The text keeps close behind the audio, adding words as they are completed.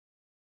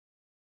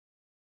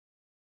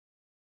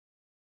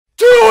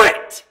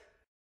it!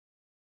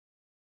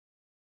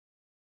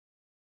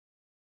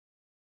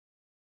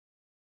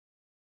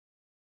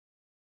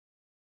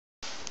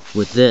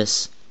 With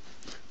this,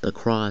 the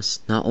cross,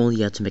 not only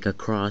you have to make a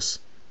cross,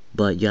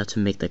 but you have to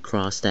make the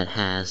cross that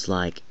has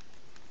like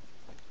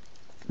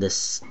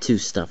this two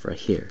stuff right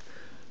here.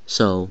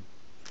 So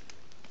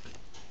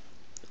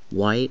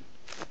white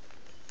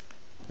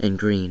and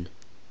green,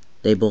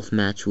 they both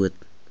match with,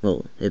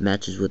 well, it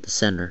matches with the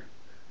center.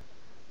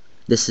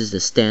 This is the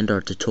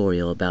standard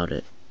tutorial about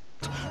it.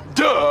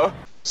 Duh!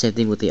 Same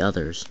thing with the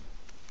others.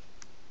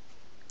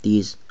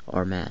 These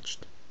are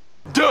matched.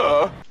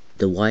 Duh!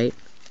 The white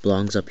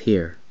belongs up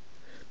here.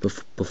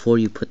 Before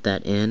you put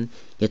that in,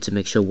 you have to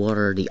make sure what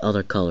are the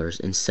other colors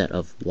instead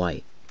of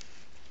white.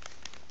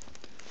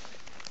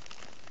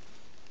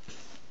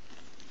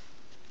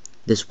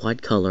 This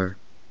white color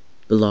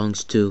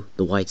belongs to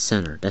the white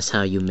center. That's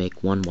how you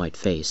make one white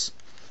face.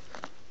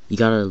 You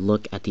gotta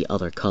look at the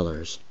other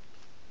colors.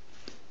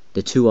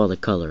 The two other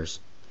colors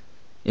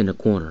in the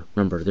corner.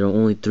 Remember, there are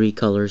only 3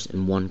 colors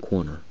in one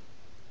corner.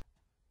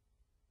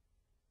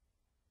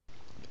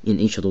 In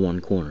each of the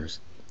one corners.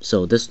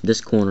 So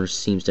this corner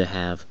seems to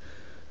have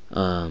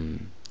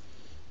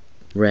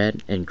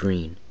red and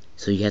green.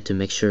 So you have to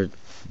make sure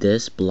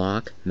this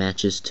block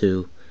matches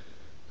to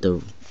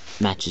the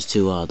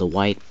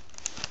white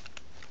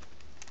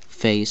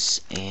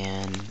face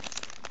and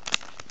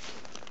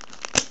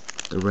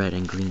the red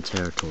and green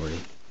territory.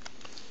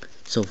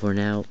 So for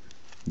now,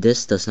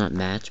 this does not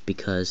match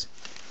because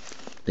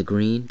the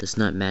green does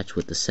not match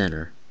with the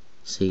center.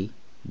 See?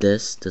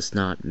 This does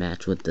not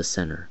match with the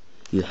center.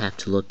 You have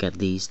to look at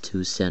these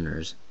two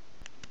centers.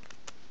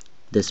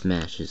 This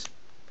matches.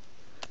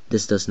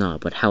 This does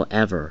not, but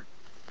however,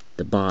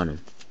 the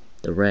bottom,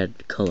 the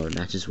red color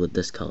matches with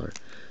this color.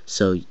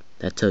 So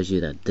that tells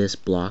you that this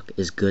block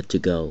is good to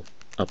go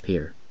up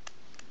here.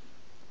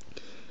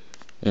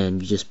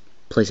 And you just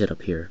place it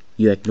up here.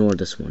 You ignore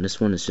this one. This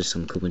one is just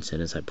some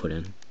coincidence I put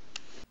in.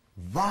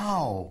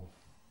 Wow!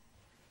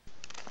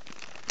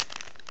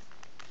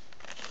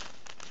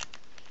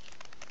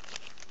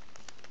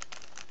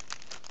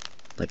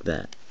 Like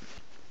that.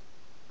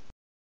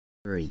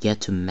 You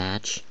get to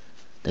match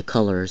the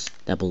colors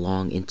that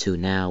belong into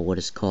now what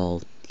is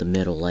called the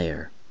middle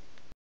layer.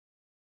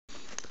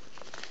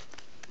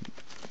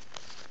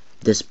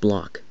 This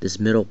block, this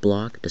middle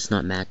block, does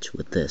not match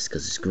with this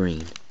because it's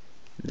green.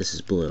 This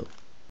is blue.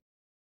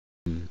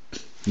 You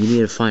need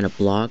to find a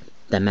block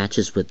that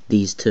matches with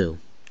these two.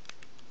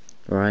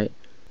 Alright?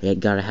 You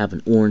gotta have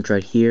an orange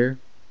right here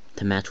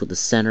to match with the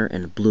center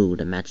and a blue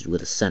that matches with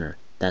the center.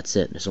 That's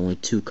it. There's only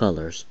 2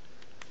 colors.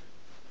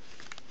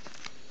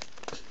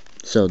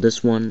 So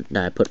this one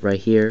that I put right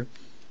here,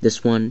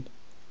 this one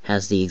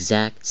has the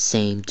exact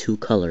same 2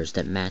 colors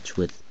that match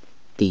with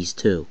these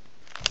two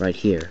right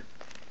here.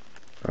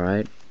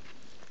 Alright?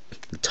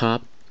 The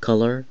top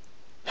color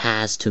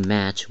has to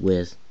match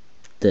with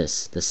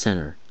this, the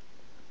center,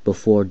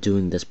 before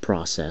doing this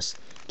process.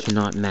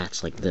 Cannot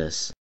match like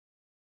this.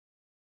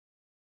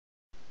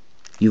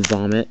 You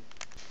vomit.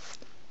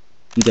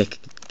 You get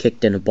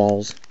kicked in the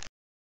balls.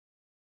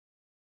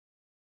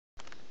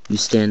 You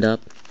stand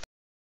up.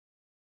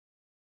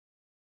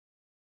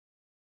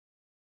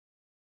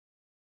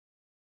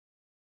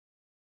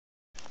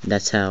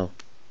 That's how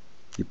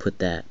you put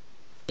that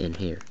in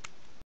here.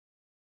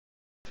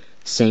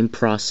 Same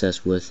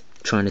process with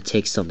trying to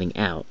take something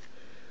out.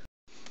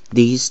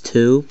 These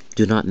two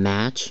do not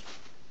match.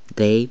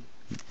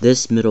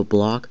 This middle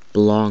block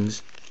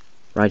belongs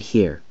right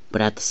here,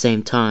 but at the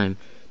same time,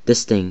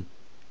 this thing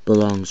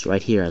belongs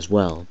right here as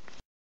well.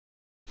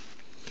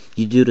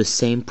 You do the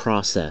same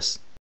process.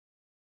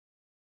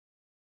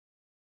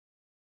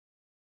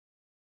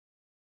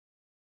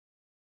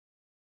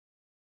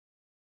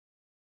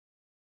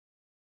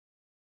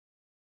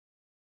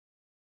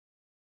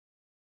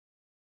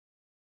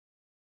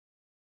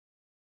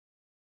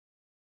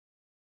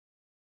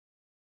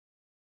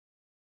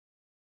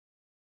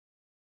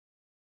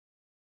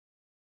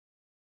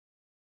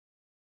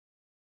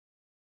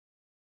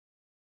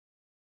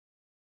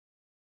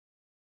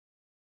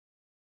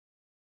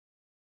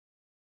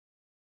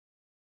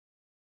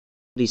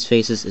 These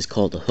faces is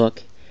called a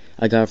hook.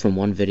 I got it from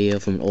one video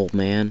from an old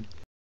man.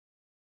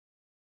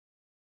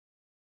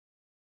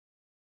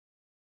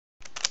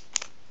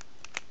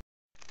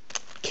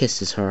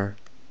 Kisses her.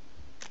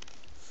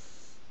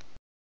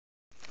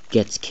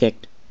 Gets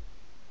kicked.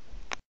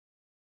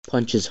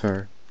 Punches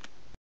her.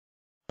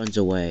 Runs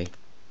away.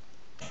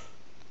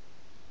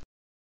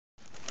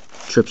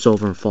 Trips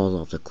over and falls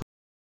off the cliff.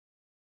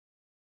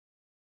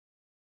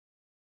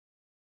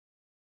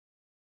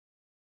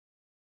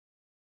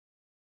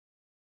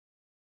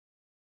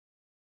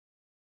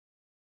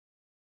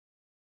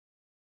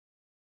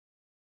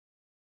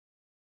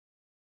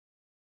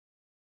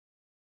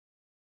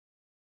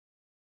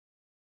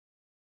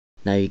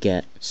 Now you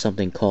get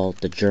something called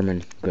the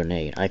German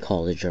grenade. I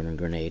call it a German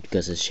grenade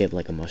because it's shaped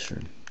like a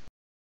mushroom.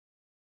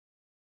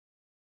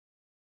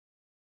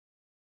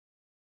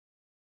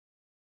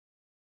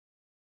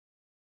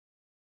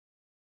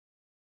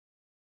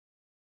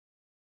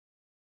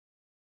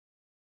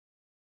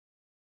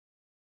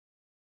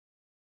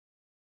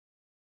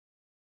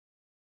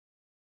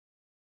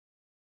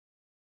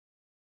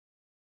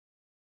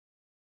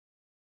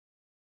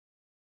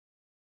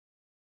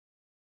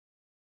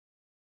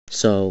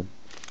 So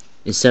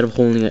instead of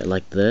holding it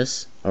like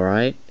this,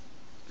 alright,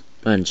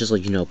 and just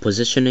like you know,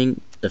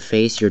 positioning the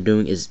face you're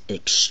doing is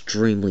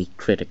extremely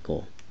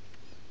critical.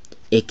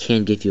 It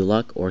can give you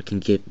luck, or it can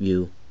give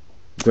you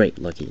great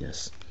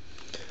luckiness.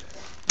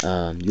 You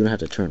don't have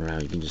to turn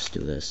around, you can just do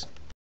this.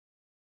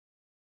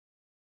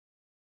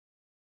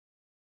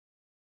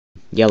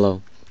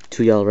 Yellow,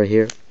 2 yellow right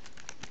here,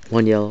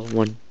 1 yellow,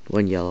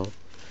 one yellow.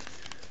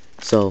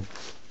 So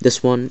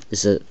this one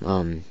is a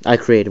I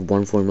created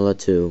one formula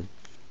to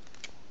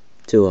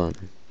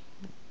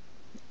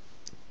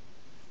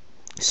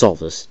solve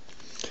this.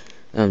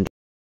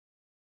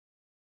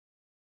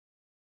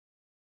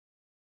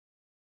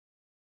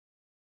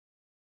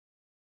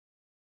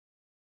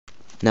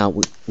 Now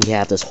we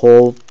have this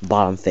whole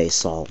bottom face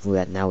solved.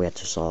 Now we have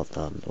to solve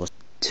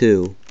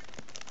two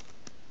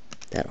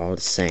that are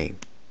the same.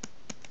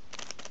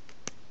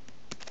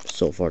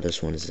 So far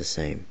this one is the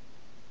same.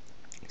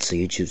 So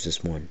you choose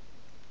this one.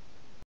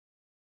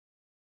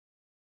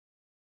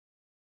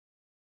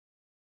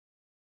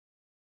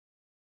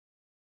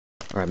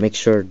 Alright, make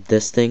sure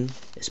this thing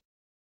is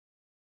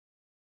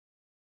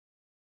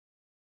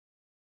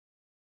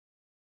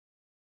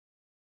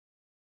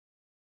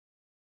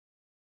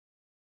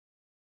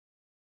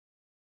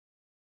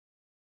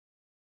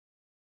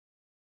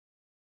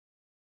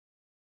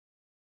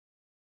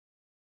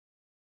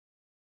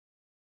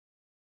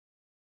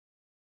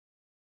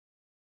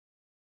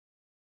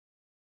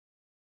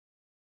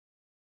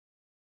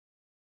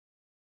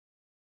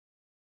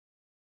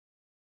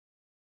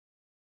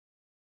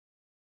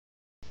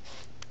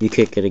you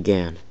kick it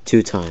again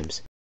 2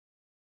 times.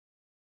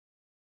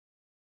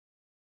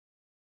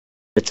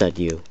 It's at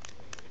you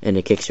and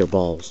it kicks your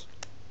balls.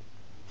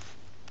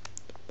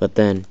 But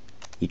then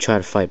you try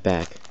to fight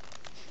back.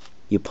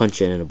 You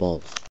punch it in the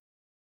balls.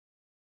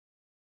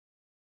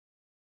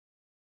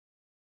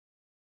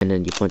 And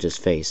then you punch his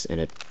face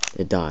and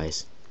it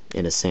dies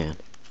in the sand.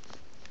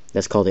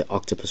 That's called the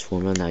octopus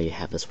formula. Now you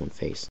have this one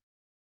face.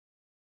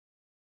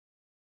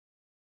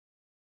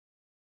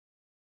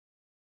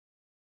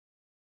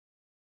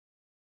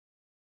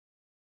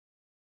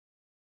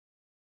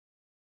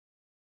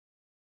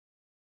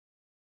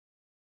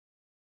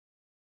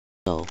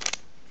 So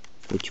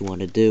what you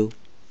want to do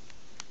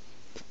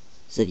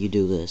is that you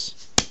do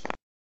this.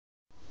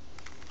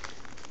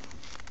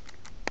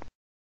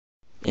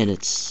 And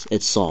it's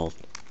solved.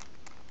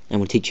 I'm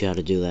going to teach you how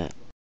to do that.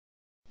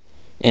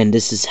 And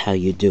this is how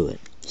you do it.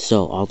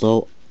 So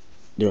although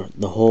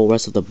the whole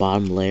rest of the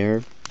bottom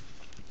layer,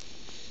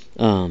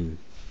 you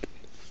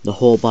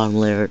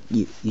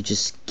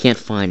just can't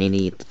find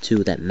any of the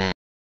two that match.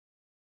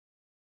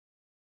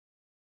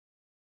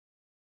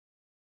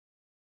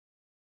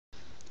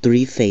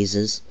 Three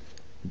phases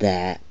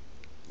that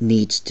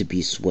needs to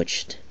be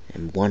switched,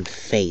 and one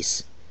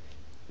face,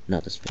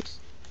 not this face,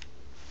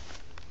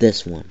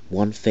 this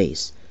one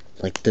face,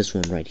 like this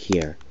one right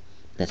here,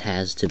 that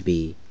has to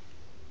be,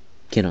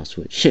 cannot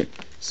switch.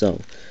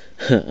 So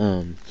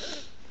this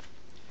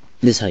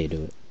is how you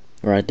do it.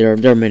 Alright, there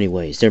are many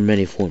ways, there are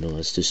many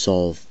formulas to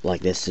solve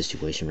like this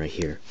situation right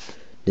here.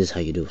 This is how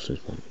you do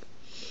this one.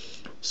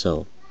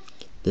 So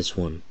this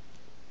one,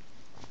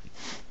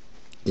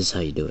 this is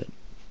how you do it.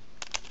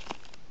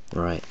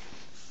 Alright,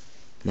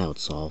 now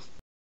it's solved.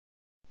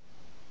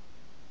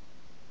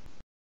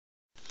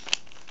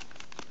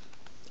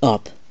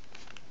 Up,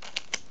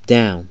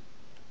 down,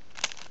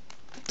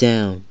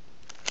 down,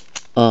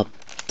 up,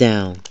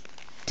 down,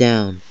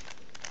 down,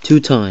 2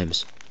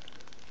 times.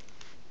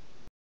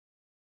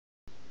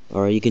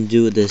 Alright, you can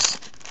do this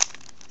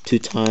 2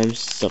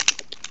 times,